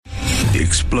The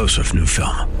explosive new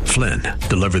film, Flynn,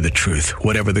 deliver the truth,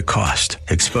 whatever the cost,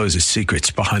 exposes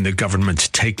secrets behind the government's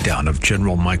takedown of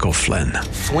General Michael Flynn.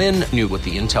 Flynn knew what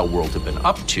the intel world had been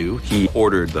up to. He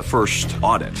ordered the first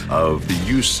audit of the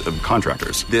use of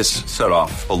contractors. This set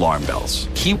off alarm bells.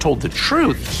 He told the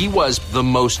truth. He was the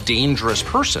most dangerous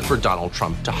person for Donald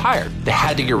Trump to hire. They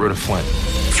had to get rid of Flynn.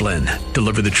 Flynn,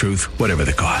 deliver the truth, whatever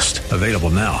the cost. Available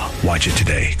now. Watch it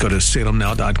today. Go to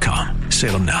salemnow.com.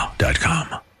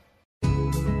 salemnow.com.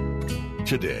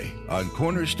 Today on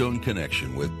Cornerstone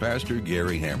Connection with Pastor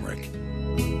Gary Hamrick.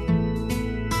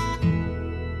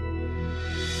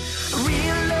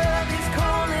 Real love is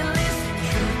calling, listen,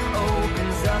 truth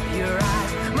opens up your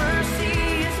eyes.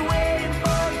 Mercy is waiting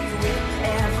for you with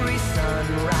every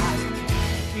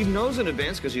sunrise. He knows in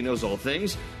advance, because he knows all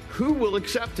things, who will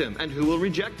accept him and who will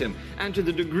reject him. And to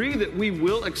the degree that we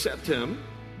will accept him,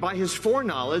 by his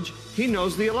foreknowledge, he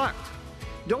knows the elect.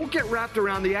 Don't get wrapped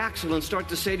around the axle and start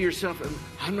to say to yourself,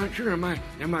 I'm not sure, am I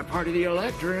part of the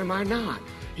elect or am I not?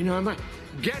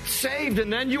 Get saved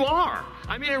and then you are.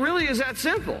 I mean, it really is that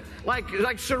simple.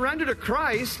 Like surrender to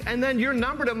Christ and then you're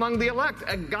numbered among the elect.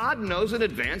 And God knows in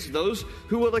advance those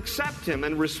who will accept him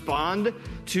and respond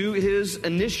to his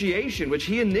initiation, which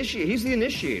he initiates. He's the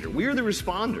initiator. We are the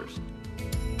responders.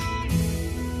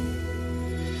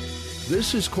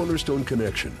 This is Cornerstone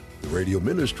Connection, the radio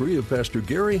ministry of Pastor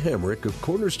Gary Hamrick of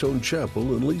Cornerstone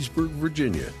Chapel in Leesburg,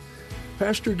 Virginia.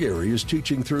 Pastor Gary is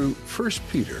teaching through 1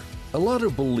 Peter. A lot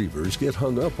of believers get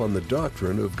hung up on the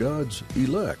doctrine of God's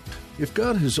elect. If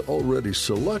God has already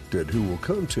selected who will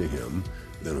come to him,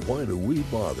 then why do we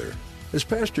bother? As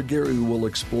Pastor Gary will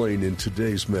explain in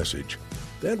today's message,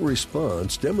 that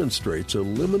response demonstrates a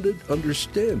limited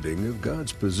understanding of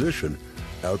God's position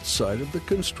outside of the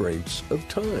constraints of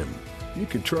time. You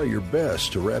can try your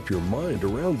best to wrap your mind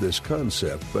around this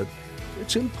concept, but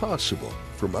it's impossible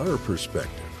from our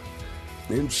perspective.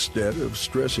 Instead of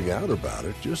stressing out about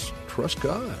it, just trust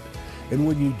God. And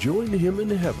when you join him in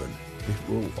heaven, it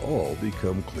will all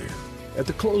become clear. At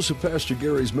the close of Pastor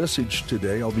Gary's message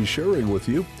today, I'll be sharing with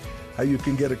you how you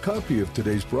can get a copy of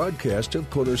today's broadcast of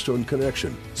Cornerstone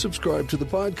Connection. Subscribe to the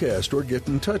podcast or get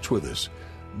in touch with us.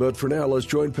 But for now, let's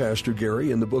join Pastor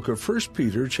Gary in the book of 1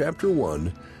 Peter chapter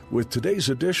 1 with today's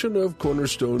edition of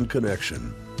Cornerstone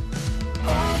Connection.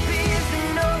 Hope is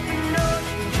an open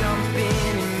ocean, jump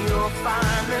in and you'll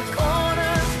find the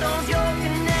cornerstones, your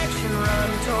connection, run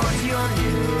towards your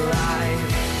new life.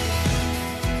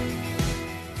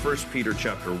 1 Peter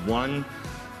chapter 1.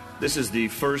 This is the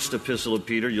first epistle of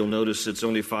Peter. You'll notice it's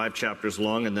only 5 chapters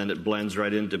long, and then it blends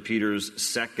right into Peter's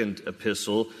second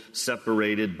epistle,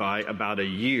 separated by about a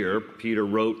year. Peter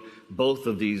wrote both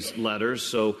of these letters.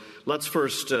 So let's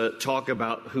first talk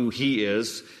about who he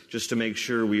is, just to make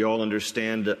sure we all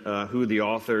understand who the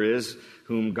author is,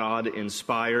 whom God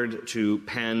inspired to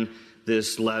pen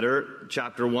this letter.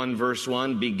 Chapter 1, verse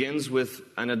 1 begins with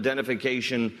an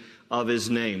identification of his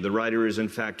name. The writer is, in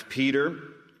fact, Peter,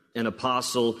 an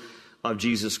apostle of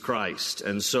Jesus Christ.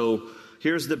 And so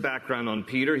here's the background on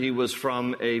Peter. He was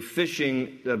from a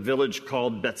fishing village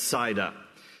called Bethsaida.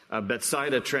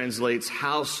 Bethsaida translates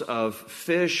house of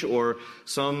fish, or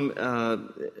some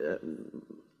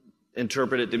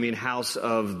interpret it to mean house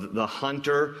of the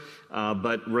hunter.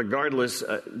 But regardless,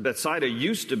 Bethsaida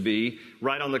used to be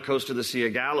right on the coast of the Sea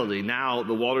of Galilee. Now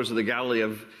the waters of the Galilee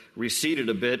have receded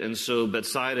a bit, and so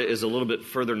Bethsaida is a little bit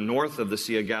further north of the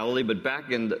Sea of Galilee. But back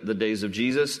in the days of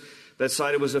Jesus,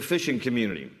 Bethsaida was a fishing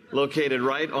community located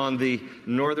right on the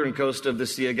northern coast of the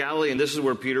Sea of Galilee, and this is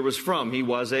where Peter was from. He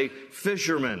was a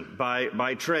fisherman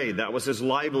by trade. That was his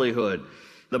livelihood.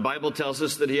 The Bible tells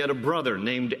us that he had a brother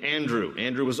named Andrew.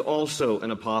 Andrew was also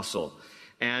an apostle,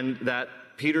 and that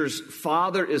Peter's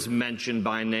father is mentioned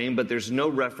by name, but there's no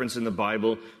reference in the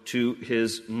Bible to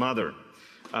his mother.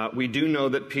 We do know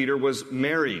that Peter was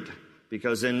married,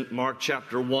 because in Mark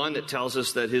chapter 1, it tells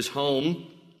us that his home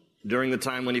during the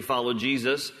time when he followed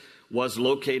Jesus was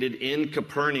located in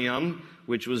Capernaum,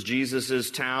 which was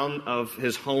Jesus' town of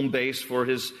his home base for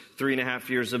his 3.5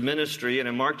 years of ministry. And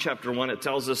in Mark chapter 1, it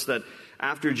tells us that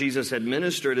after Jesus had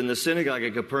ministered in the synagogue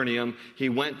at Capernaum, he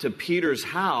went to Peter's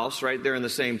house right there in the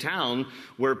same town,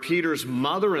 where Peter's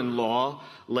mother-in-law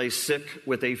lay sick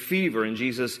with a fever, and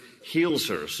Jesus heals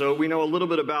her. So we know a little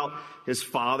bit about his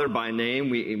father by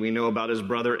name. We know about his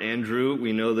brother Andrew.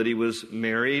 We know that he was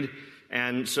married.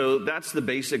 And so that's the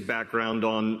basic background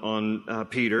on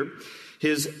Peter.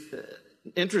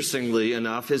 Interestingly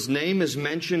enough, his name is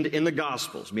mentioned in the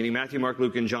Gospels, meaning Matthew, Mark,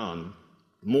 Luke, and John,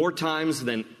 more times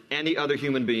than any other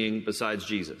human being besides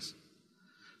Jesus.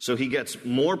 So he gets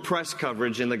more press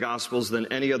coverage in the Gospels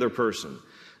than any other person.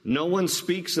 No one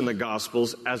speaks in the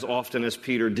Gospels as often as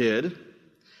Peter did,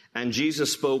 and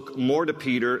Jesus spoke more to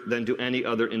Peter than to any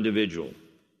other individual.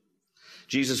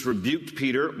 Jesus rebuked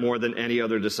Peter more than any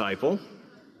other disciple.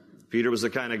 Peter was the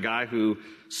kind of guy who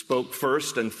spoke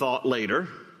first and thought later.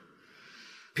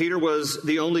 Peter was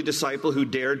the only disciple who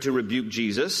dared to rebuke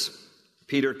Jesus.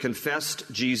 Peter confessed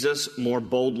Jesus more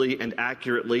boldly and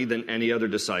accurately than any other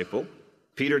disciple.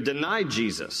 Peter denied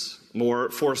Jesus more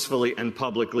forcefully and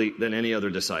publicly than any other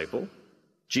disciple.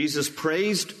 Jesus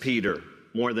praised Peter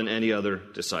more than any other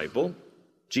disciple.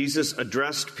 Jesus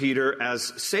addressed Peter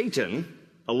as Satan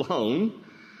alone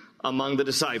among the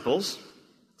disciples.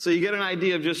 So you get an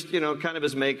idea of just, kind of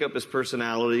his makeup, his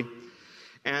personality.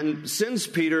 And since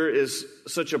Peter is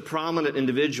such a prominent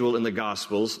individual in the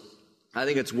Gospels, I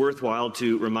think it's worthwhile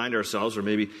to remind ourselves, or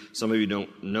maybe some of you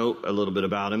don't know a little bit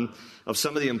about him, of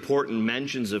some of the important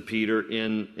mentions of Peter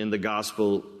in the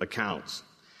Gospel accounts.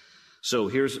 So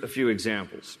here's a few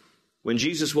examples. When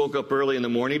Jesus woke up early in the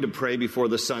morning to pray before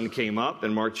the sun came up,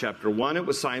 in Mark chapter 1, it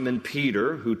was Simon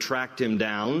Peter who tracked him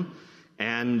down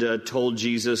and told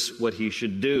Jesus what he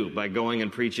should do by going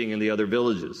and preaching in the other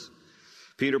villages.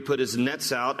 Peter put his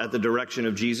nets out at the direction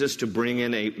of Jesus to bring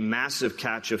in a massive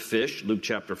catch of fish, Luke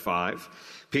chapter 5.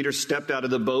 Peter stepped out of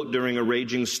the boat during a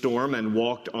raging storm and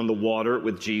walked on the water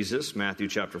with Jesus, Matthew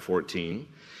chapter 14.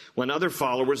 When other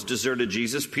followers deserted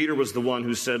Jesus, Peter was the one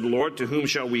who said, "Lord, to whom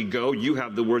shall we go? You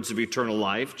have the words of eternal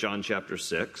life," John chapter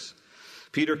 6.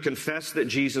 Peter confessed that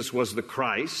Jesus was the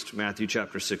Christ, Matthew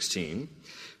chapter 16.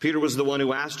 Peter was the one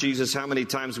who asked Jesus how many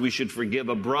times we should forgive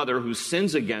a brother who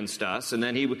sins against us, and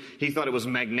then he thought it was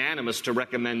magnanimous to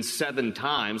recommend 7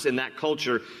 times. In that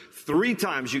culture, 3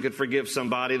 times you could forgive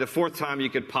somebody, the 4th time you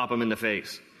could pop them in the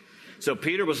face. So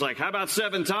Peter was like, how about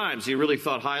 7 times? He really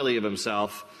thought highly of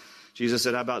himself. Jesus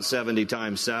said, how about 70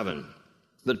 times 7?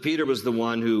 But Peter was the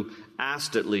one who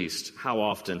asked at least, how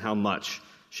often, how much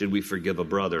should we forgive a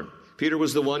brother? Peter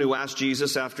was the one who asked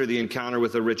Jesus after the encounter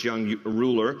with a rich young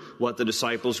ruler what the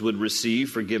disciples would receive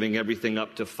for giving everything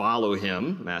up to follow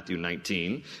him, Matthew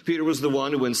 19. Peter was the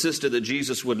one who insisted that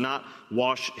Jesus would not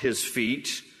wash his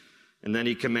feet, and then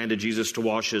he commanded Jesus to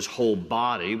wash his whole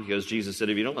body, because Jesus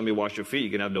said, if you don't let me wash your feet, you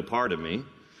can have no part of me.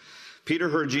 Peter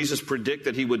heard Jesus predict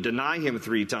that he would deny him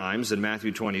 3 times in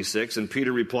Matthew 26, and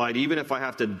Peter replied, even if I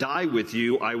have to die with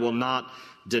you, I will not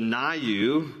deny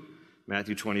you,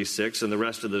 Matthew 26, and the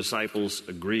rest of the disciples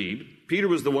agreed. Peter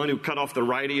was the one who cut off the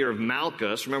right ear of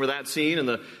Malchus. Remember that scene in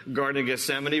the Garden of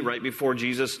Gethsemane right before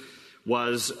Jesus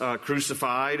was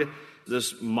crucified?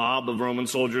 This mob of Roman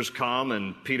soldiers come,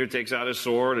 and Peter takes out his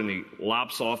sword, and he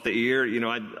lops off the ear.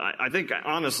 I think,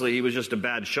 honestly, he was just a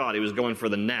bad shot. He was going for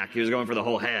the neck. He was going for the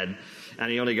whole head,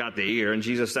 and he only got the ear. And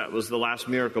Jesus, that was the last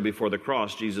miracle before the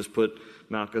cross. Jesus put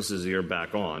Malchus's ear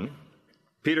back on.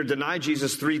 Peter denied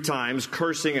Jesus 3 times,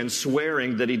 cursing and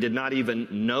swearing that he did not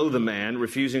even know the man,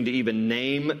 refusing to even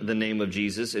name the name of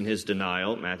Jesus in his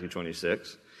denial, Matthew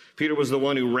 26. Peter was the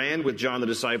one who ran with John the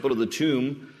disciple to the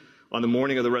tomb on the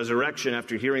morning of the resurrection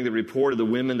after hearing the report of the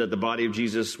women that the body of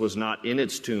Jesus was not in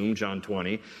its tomb, John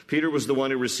 20. Peter was the one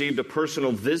who received a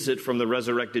personal visit from the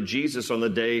resurrected Jesus on the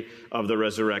day of the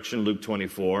resurrection, Luke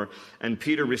 24. And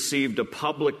Peter received a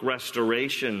public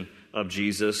restoration of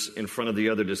Jesus in front of the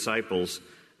other disciples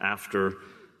after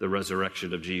the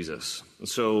resurrection of Jesus. And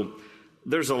so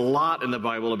there's a lot in the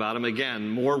Bible about him. Again,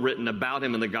 more written about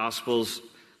him in the Gospels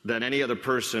than any other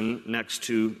person next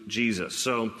to Jesus.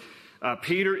 So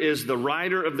Peter is the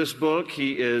writer of this book.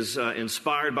 He is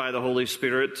inspired by the Holy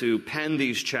Spirit to pen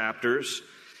these chapters,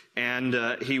 and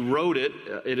he wrote it,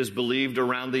 it is believed,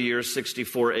 around the year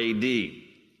 64 A.D.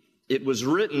 It was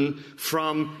written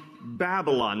from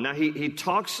Babylon. Now, he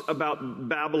talks about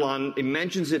Babylon. He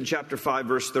mentions it in chapter 5,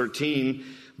 verse 13,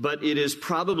 but it is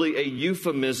probably a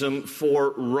euphemism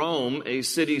for Rome, a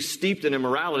city steeped in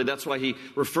immorality. That's why he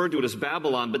referred to it as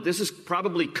Babylon, but this is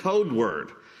probably code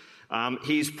word.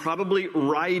 He's probably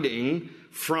writing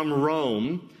from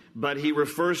Rome, but he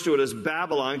refers to it as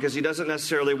Babylon because he doesn't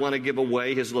necessarily want to give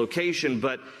away his location,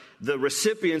 but the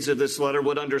recipients of this letter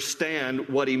would understand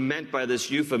what he meant by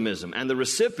this euphemism. And the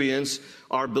recipients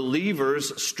are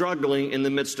believers struggling in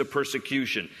the midst of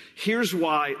persecution. Here's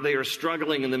why they are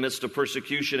struggling in the midst of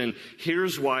persecution, and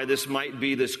here's why this might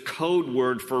be this code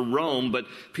word for Rome, but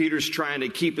Peter's trying to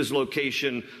keep his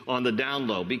location on the down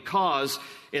low. Because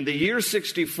in the year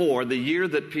 64, the year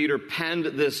that Peter penned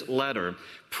this letter,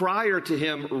 prior to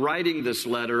him writing this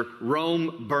letter,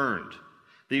 Rome burned.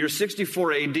 The year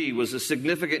 64 A.D. was a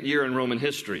significant year in Roman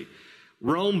history.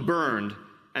 Rome burned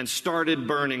and started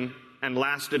burning and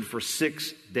lasted for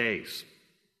 6 days.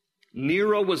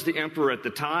 Nero was the emperor at the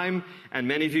time, and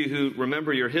many of you who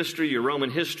remember your history, your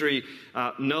Roman history,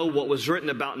 know what was written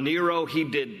about Nero. He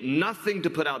did nothing to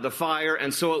put out the fire,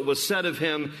 and so it was said of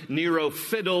him, Nero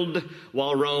fiddled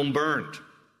while Rome burned.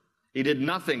 He did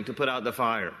nothing to put out the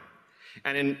fire.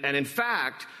 And in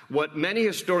fact, what many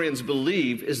historians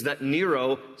believe is that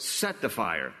Nero set the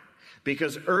fire.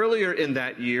 Because earlier in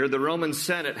that year, the Roman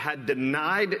Senate had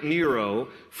denied Nero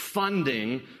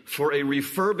funding for a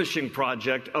refurbishing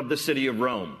project of the city of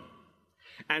Rome.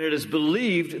 And it is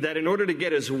believed that in order to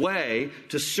get his way,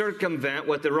 to circumvent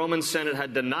what the Roman Senate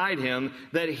had denied him,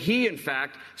 that he, in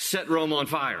fact, set Rome on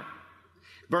fire.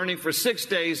 Burning for 6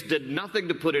 days, did nothing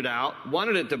to put it out,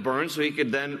 wanted it to burn so he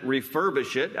could then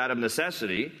refurbish it out of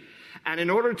necessity. And in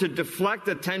order to deflect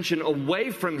attention away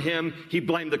from him, he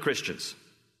blamed the Christians.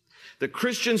 The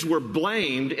Christians were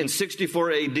blamed in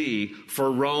 64 AD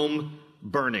for Rome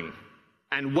burning.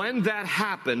 And when that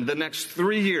happened, the next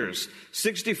 3 years,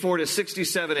 64 to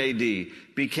 67 AD,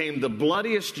 became the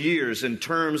bloodiest years in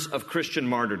terms of Christian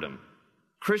martyrdom.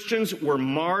 Christians were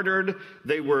martyred,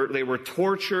 they were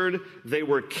tortured, they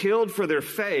were killed for their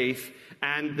faith,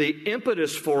 and the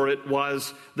impetus for it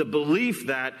was the belief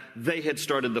that they had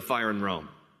started the fire in Rome.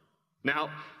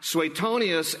 Now,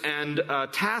 Suetonius and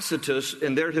Tacitus,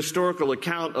 in their historical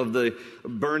account of the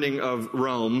burning of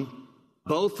Rome,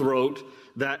 both wrote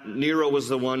that Nero was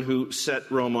the one who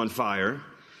set Rome on fire.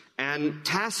 And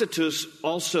Tacitus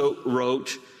also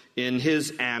wrote in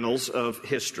his annals of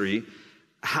history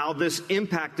how this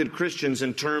impacted Christians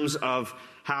in terms of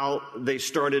how they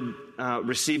started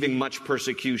receiving much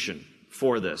persecution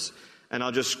for this. And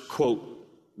I'll just quote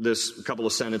this couple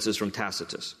of sentences from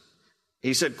Tacitus.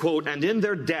 He said, quote, "And in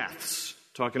their deaths,"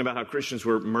 talking about how Christians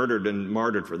were murdered and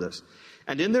martyred for this,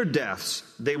 "and in their deaths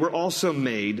they were also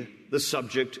made the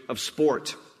subject of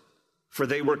sport, for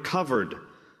they were covered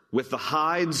with the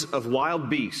hides of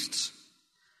wild beasts."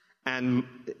 And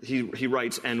he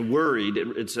writes, "and worried,"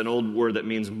 it's an old word that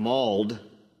means mauled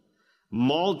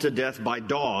to death by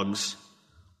dogs,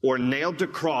 or nailed to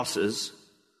crosses,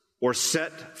 or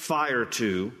set fire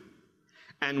to,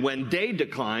 and when day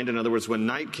declined," in other words, when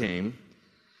night came,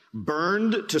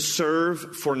 "burned to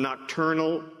serve for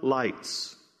nocturnal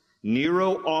lights.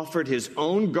 Nero offered his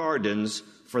own gardens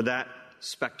for that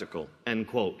spectacle," end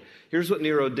quote. Here's what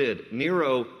Nero did.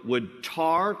 Nero would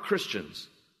tar Christians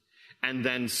and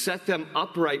then set them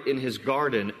upright in his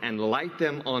garden and light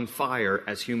them on fire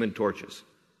as human torches.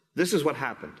 This is what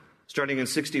happened, starting in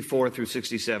 64 through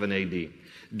 67 AD.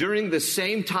 During the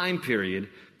same time period,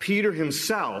 Peter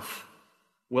himself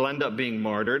will end up being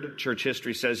martyred. Church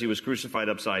history says he was crucified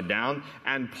upside down.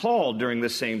 And Paul, during the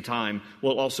same time,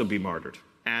 will also be martyred.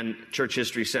 And church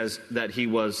history says that he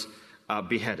was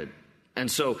beheaded.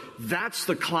 And so that's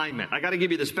the climate. I got to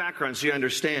give you this background so you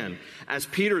understand. As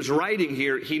Peter's writing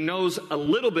here, he knows a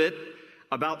little bit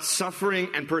about suffering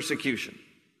and persecution.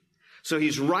 So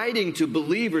he's writing to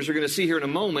believers, we're going to see here in a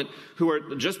moment, who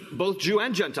are just both Jew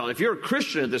and Gentile. If you're a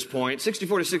Christian at this point,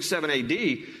 64 to 67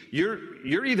 AD,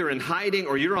 you're either in hiding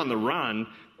or you're on the run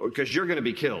because you're going to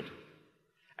be killed.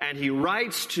 And he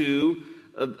writes to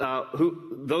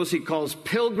those he calls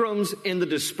pilgrims in the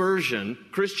dispersion,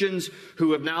 Christians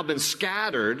who have now been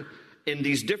scattered in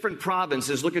these different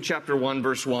provinces. Look at chapter 1,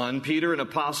 verse 1. Peter, an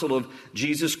apostle of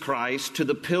Jesus Christ, to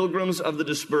the pilgrims of the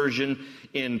dispersion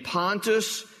in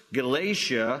Pontus,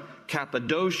 Galatia,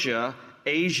 Cappadocia,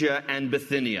 Asia, and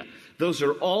Bithynia. Those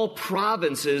are all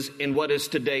provinces in what is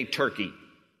today Turkey.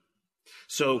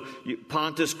 So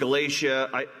Pontus, Galatia,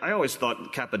 I always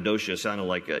thought Cappadocia sounded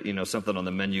like something on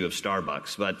the menu of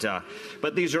Starbucks.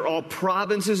 But these are all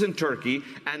provinces in Turkey,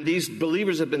 and these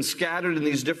believers have been scattered in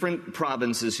these different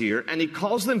provinces here. And he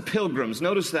calls them pilgrims.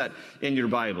 Notice that in your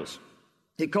Bibles.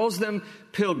 He calls them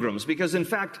pilgrims because, in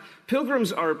fact,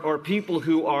 pilgrims are people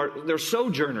who they're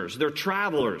sojourners, they're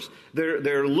travelers,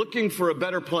 they're looking for a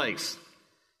better place.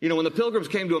 When the pilgrims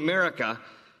came to America,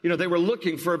 they were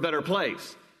looking for a better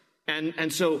place.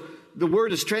 And so the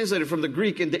word is translated from the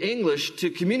Greek into English to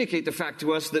communicate the fact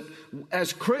to us that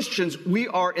as Christians, we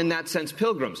are in that sense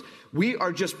pilgrims. We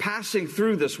are just passing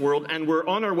through this world and we're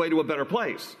on our way to a better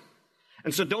place.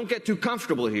 And so don't get too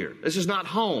comfortable here. This is not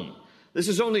home. This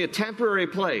is only a temporary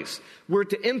place. We're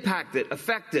to impact it,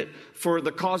 affect it for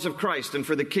the cause of Christ and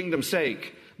for the kingdom's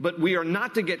sake. But we are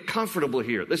not to get comfortable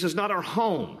here. This is not our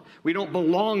home. We don't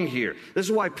belong here. This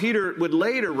is why Peter would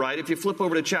later write, if you flip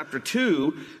over to chapter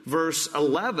 2, verse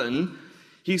 11,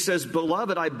 he says,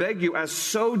 "Beloved, I beg you as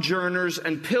sojourners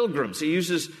and pilgrims." He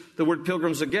uses the word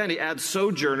pilgrims again. He adds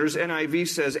sojourners. NIV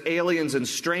says aliens and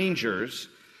strangers.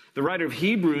 The writer of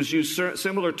Hebrews used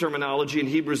similar terminology in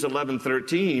Hebrews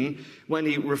 11:13 when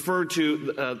he referred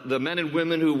to the men and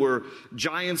women who were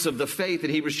giants of the faith in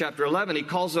Hebrews chapter 11. He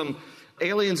calls them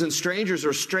aliens and strangers,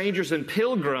 or strangers and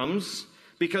pilgrims,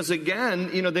 because again,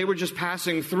 they were just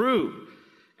passing through.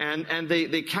 And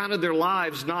they counted their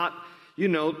lives not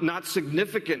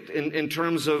significant in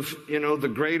terms of,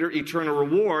 the greater eternal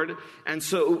reward. And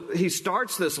so he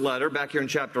starts this letter back here in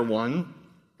chapter 1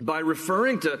 by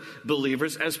referring to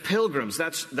believers as pilgrims.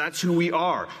 That's who we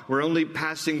are. We're only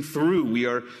passing through. We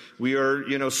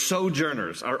are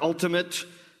sojourners. Our ultimate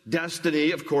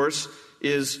destiny, of course,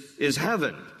 is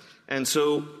heaven. And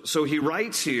so he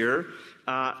writes here,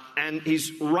 and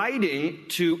he's writing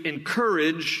to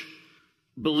encourage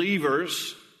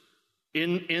believers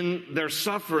in their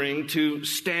suffering to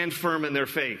stand firm in their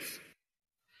faith.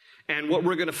 And what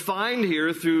we're going to find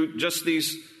here through just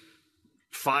these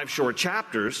 5 short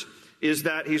chapters is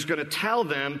that he's going to tell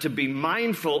them to be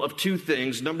mindful of 2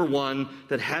 things. Number 1,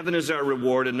 that heaven is our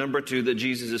reward, and number 2, that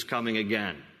Jesus is coming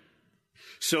again.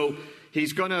 So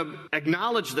he's going to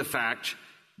acknowledge the fact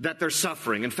that they're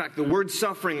suffering. In fact, the word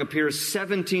suffering appears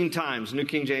 17 times, New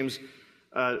King James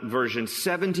Version,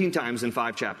 17 times in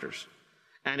 5 chapters.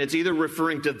 And it's either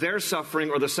referring to their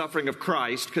suffering or the suffering of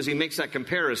Christ, because he makes that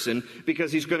comparison,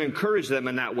 because he's going to encourage them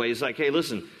in that way. He's like, hey,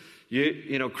 listen,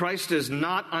 Christ is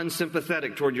not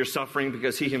unsympathetic toward your suffering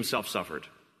because he himself suffered.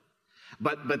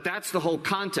 But that's the whole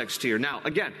context here. Now,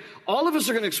 again, all of us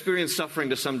are going to experience suffering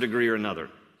to some degree or another.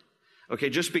 Okay,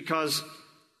 just because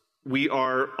we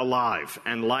are alive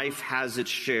and life has its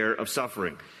share of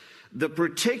suffering. The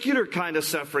particular kind of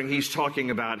suffering he's talking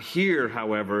about here,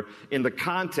 however, in the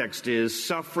context is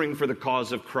suffering for the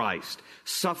cause of Christ,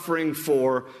 suffering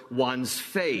for one's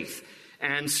faith.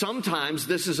 And sometimes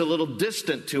this is a little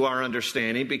distant to our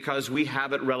understanding because we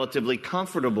have it relatively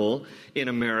comfortable in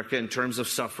America in terms of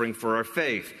suffering for our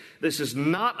faith. This is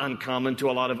not uncommon to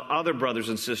a lot of other brothers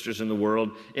and sisters in the world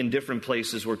in different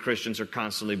places where Christians are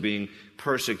constantly being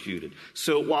persecuted.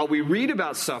 So while we read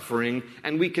about suffering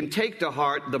and we can take to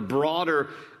heart the broader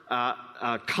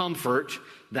comfort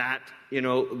that, the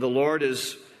Lord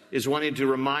is wanting to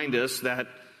remind us that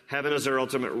heaven is our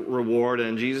ultimate reward,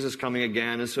 and Jesus is coming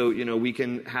again, and so, we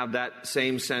can have that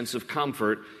same sense of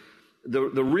comfort.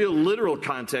 The real literal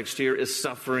context here is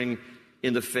suffering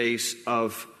in the face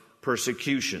of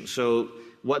persecution. So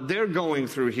what they're going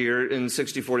through here in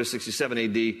 64 to 67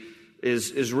 AD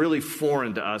is really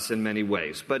foreign to us in many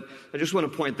ways. But I just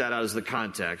want to point that out as the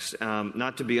context,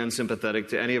 not to be unsympathetic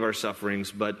to any of our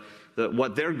sufferings, but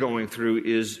what they're going through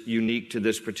is unique to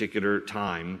this particular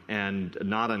time and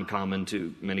not uncommon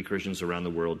to many Christians around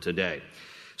the world today.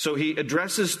 So he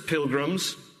addresses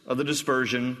pilgrims of the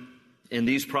dispersion in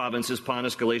these provinces,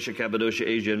 Pontus, Galatia, Cappadocia,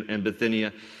 Asia, and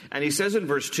Bithynia. And he says in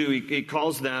verse 2, he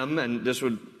calls them, and this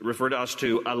would refer to us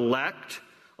too, elect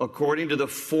according to the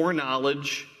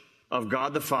foreknowledge of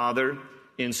God the Father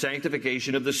in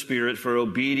sanctification of the Spirit for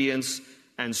obedience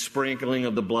and sprinkling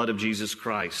of the blood of Jesus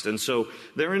Christ. And so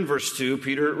there in verse 2,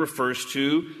 Peter refers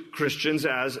to Christians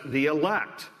as the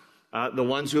elect, the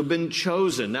ones who have been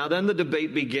chosen. Now then the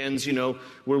debate begins,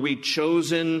 were we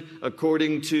chosen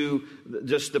according to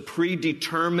just the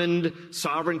predetermined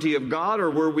sovereignty of God, or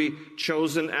were we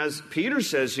chosen, as Peter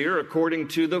says here, according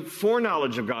to the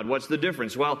foreknowledge of God? What's the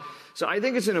difference? Well, so I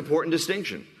think it's an important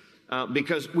distinction.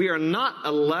 Because we are not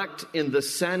elect in the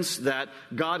sense that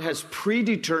God has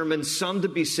predetermined some to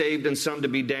be saved and some to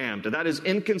be damned. That is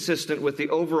inconsistent with the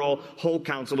overall whole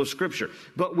counsel of Scripture.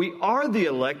 But we are the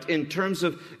elect in terms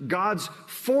of God's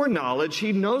foreknowledge.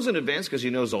 He knows in advance, because he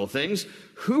knows all things,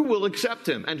 who will accept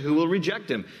him and who will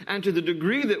reject him. And to the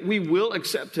degree that we will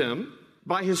accept him,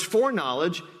 by his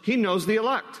foreknowledge, he knows the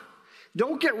elect.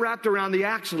 Don't get wrapped around the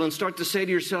axle and start to say to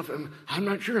yourself, I'm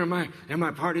not sure, am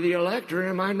I part of the elect or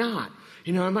am I not?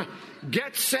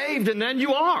 Get saved and then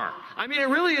you are. I mean, it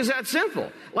really is that simple.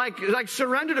 Like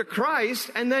surrender to Christ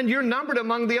and then you're numbered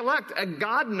among the elect. And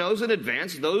God knows in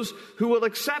advance those who will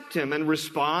accept him and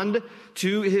respond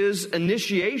to his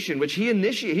initiation, which he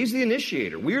initiates. He's the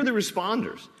initiator. We are the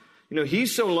responders. He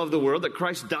so loved the world that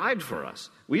Christ died for us.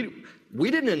 We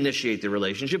didn't initiate the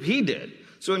relationship. He did.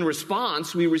 So in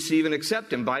response, we receive and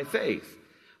accept him by faith.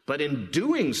 But in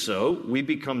doing so, we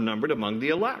become numbered among the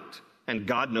elect. And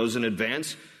God knows in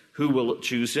advance who will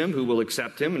choose him, who will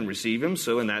accept him and receive him.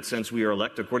 So in that sense, we are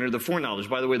elect according to the foreknowledge.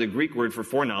 By the way, the Greek word for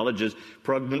foreknowledge is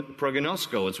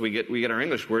prognosko. It's we get our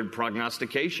English word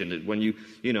prognostication. When you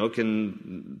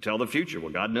can tell the future. Well,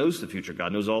 God knows the future.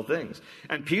 God knows all things.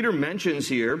 And Peter mentions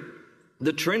here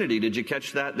The Trinity, did you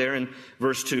catch that there in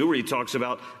verse 2 where he talks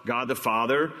about God the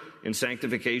Father in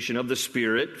sanctification of the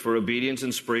Spirit for obedience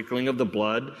and sprinkling of the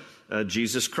blood,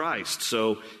 Jesus Christ.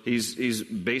 So he's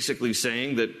basically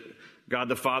saying that God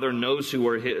the Father knows who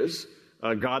are his,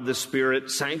 God the Spirit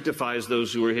sanctifies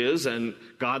those who are his, and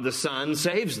God the Son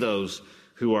saves those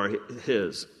who are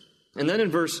his. And then in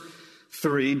verse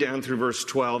 3 down through verse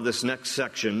 12, this next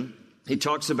section, he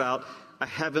talks about a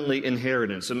heavenly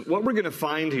inheritance. And what we're going to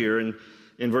find here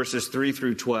in verses 3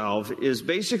 through 12 is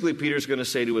basically Peter's going to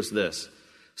say to us this: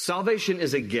 salvation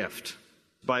is a gift.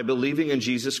 By believing in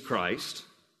Jesus Christ,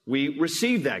 we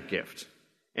receive that gift.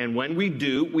 And when we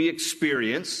do, we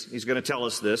experience, he's going to tell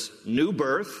us this, new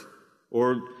birth,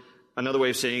 or another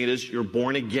way of saying it is you're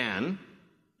born again.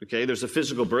 Okay, there's a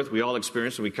physical birth we all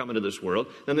experience when we come into this world.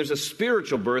 Then there's a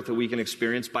spiritual birth that we can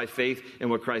experience by faith in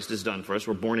what Christ has done for us.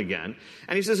 We're born again.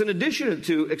 And he says, in addition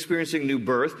to experiencing new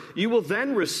birth, you will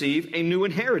then receive a new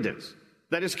inheritance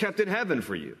that is kept in heaven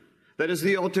for you. That is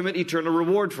the ultimate eternal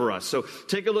reward for us. So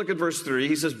take a look at verse 3.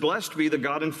 He says, blessed be the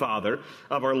God and Father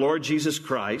of our Lord Jesus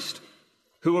Christ,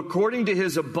 who according to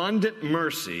his abundant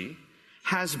mercy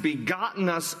has begotten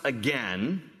us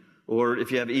again, or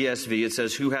if you have ESV, it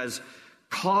says, who has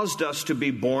caused us to be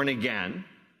born again.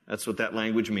 That's what that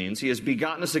language means. He has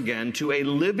begotten us again to a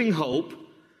living hope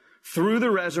through the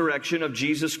resurrection of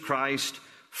Jesus Christ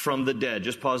from the dead.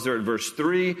 Just pause there at verse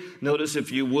 3. Notice,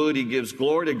 if you would, he gives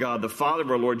glory to God the Father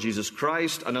of our Lord Jesus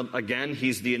Christ. And again,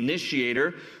 he's the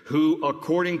initiator who,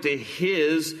 according to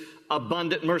his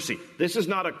abundant mercy. This is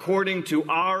not according to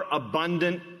our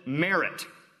abundant merit.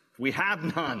 We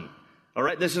have none. All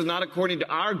right? This is not according to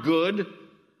our good.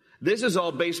 This is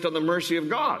all based on the mercy of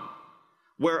God,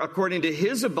 where according to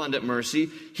his abundant mercy,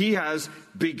 he has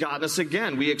begotten us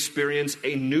again. We experience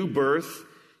a new birth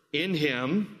in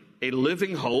him, a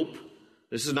living hope.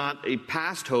 This is not a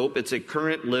past hope. It's a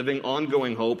current, living,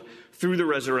 ongoing hope through the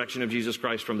resurrection of Jesus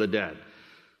Christ from the dead.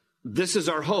 This is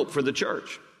our hope for the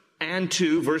church. And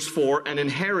 2, verse 4, an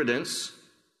inheritance,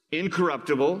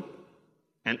 incorruptible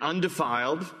and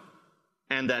undefiled,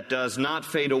 and that does not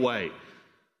fade away,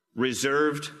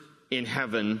 reserved in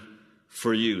heaven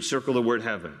for you. Circle the word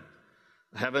heaven.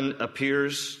 Heaven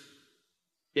appears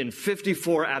in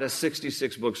 54 out of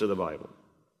 66 books of the Bible.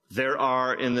 There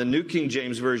are, in the New King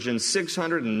James Version,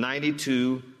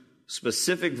 692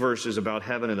 specific verses about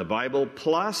heaven in the Bible,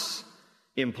 plus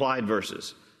implied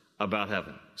verses about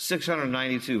heaven.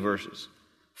 692 verses.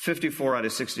 54 out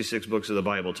of 66 books of the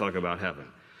Bible talk about heaven.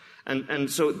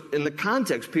 And so in the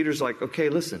context, Peter's like, okay,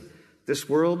 listen, this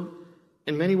world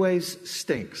in many ways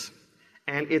stinks.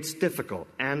 And it's difficult,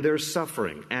 and there's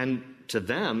suffering. And to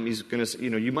them, he's going to say,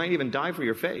 you might even die for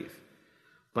your faith.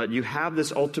 But you have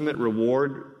this ultimate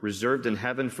reward reserved in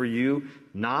heaven for you,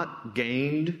 not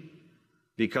gained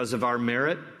because of our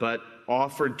merit, but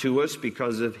offered to us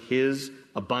because of his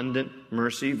abundant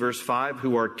mercy. Verse 5,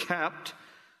 who are kept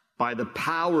by the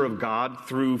power of God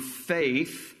through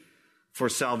faith for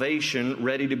salvation,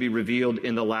 ready to be revealed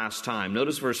in the last time.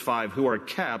 Notice verse 5, who are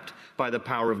kept by the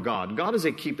power of God. God is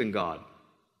a keeping God.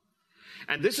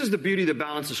 And this is the beauty of the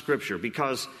balance of Scripture,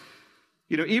 because,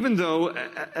 even though,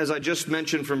 as I just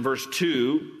mentioned from verse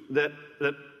 2, that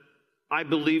I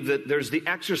believe that there's the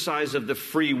exercise of the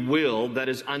free will that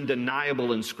is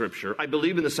undeniable in Scripture. I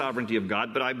believe in the sovereignty of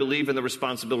God, but I believe in the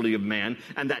responsibility of man,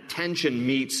 and that tension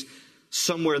meets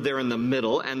somewhere there in the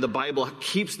middle, and the Bible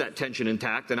keeps that tension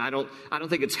intact, and I don't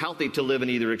think it's healthy to live in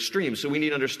either extreme. So we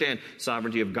need to understand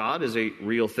sovereignty of God is a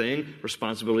real thing,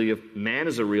 responsibility of man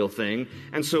is a real thing.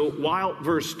 And so while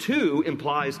verse 2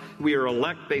 implies we are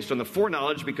elect based on the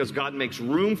foreknowledge because God makes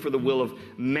room for the will of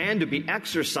man to be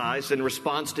exercised in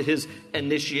response to his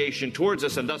initiation towards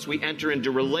us, and thus we enter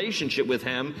into relationship with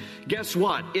him, guess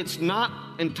what? It's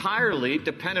not entirely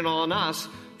dependent on us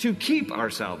to keep our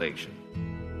salvation.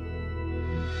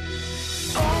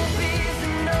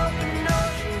 An open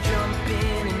ocean, jump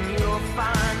in and you'll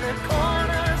find the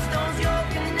cornerstone's your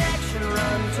connection.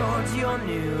 Run towards your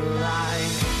new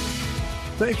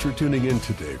life. Thanks for tuning in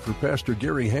today for Pastor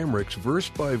Gary Hamrick's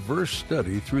verse-by-verse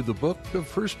study through the book of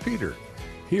 1 Peter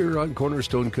here on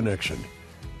Cornerstone Connection.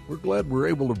 We're glad we're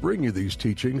able to bring you these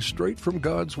teachings straight from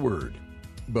God's Word.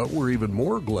 But we're even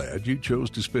more glad you chose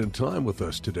to spend time with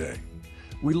us today.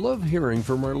 We love hearing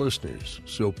from our listeners,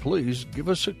 so please give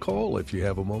us a call if you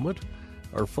have a moment.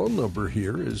 Our phone number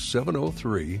here is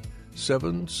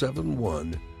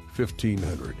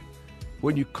 703-771-1500.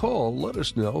 When you call, let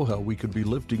us know how we can be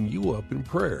lifting you up in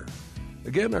prayer.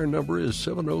 Again, our number is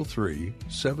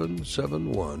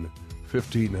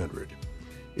 703-771-1500.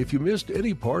 If you missed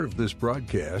any part of this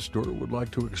broadcast or would like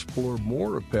to explore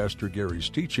more of Pastor Gary's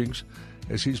teachings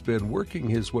As he's been working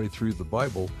his way through the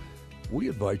Bible, we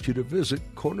invite you to visit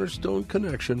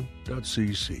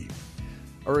cornerstoneconnection.cc.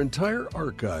 Our entire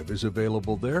archive is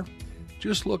available there.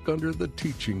 Just look under the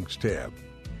Teachings tab.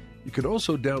 You can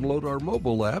also download our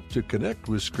mobile app to connect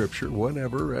with Scripture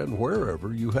whenever and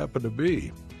wherever you happen to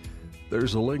be.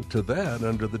 There's a link to that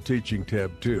under the Teaching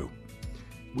tab, too.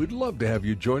 We'd love to have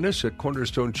you join us at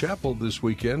Cornerstone Chapel this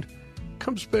weekend.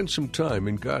 Come spend some time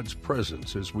in God's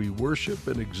presence as we worship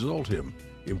and exalt Him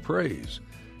in praise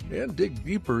and dig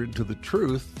deeper into the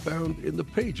truth found in the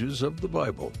pages of the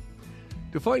Bible.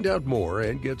 To find out more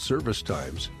and get service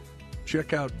times,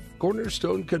 check out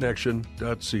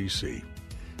cornerstoneconnection.cc.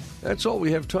 That's all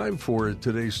we have time for in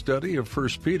today's study of 1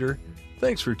 Peter.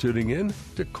 Thanks for tuning in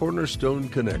to Cornerstone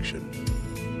Connection.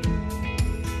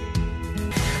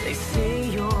 They say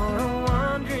you're a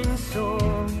wandering soul,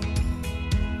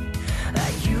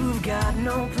 that you've got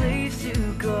no place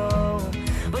to go,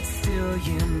 but still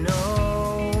you know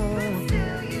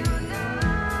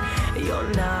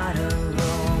you're not